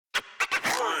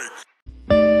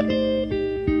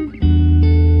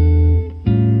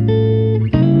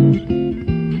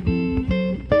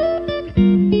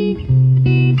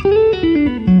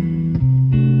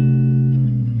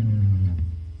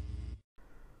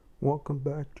Welcome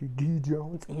back to D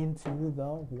Jones Into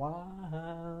the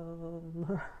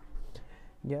Wild.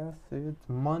 Yes, it's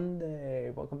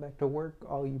Monday. Welcome back to work,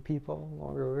 all you people,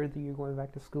 or whether you're going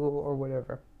back to school or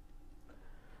whatever.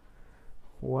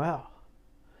 Well,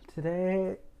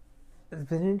 today has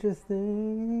been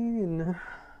interesting.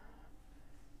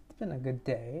 It's been a good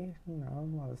day. You know,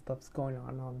 a lot of stuff's going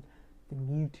on the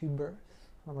YouTubers,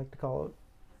 I like to call it,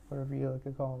 whatever you like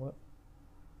to call it.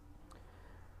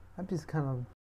 I'm just kind of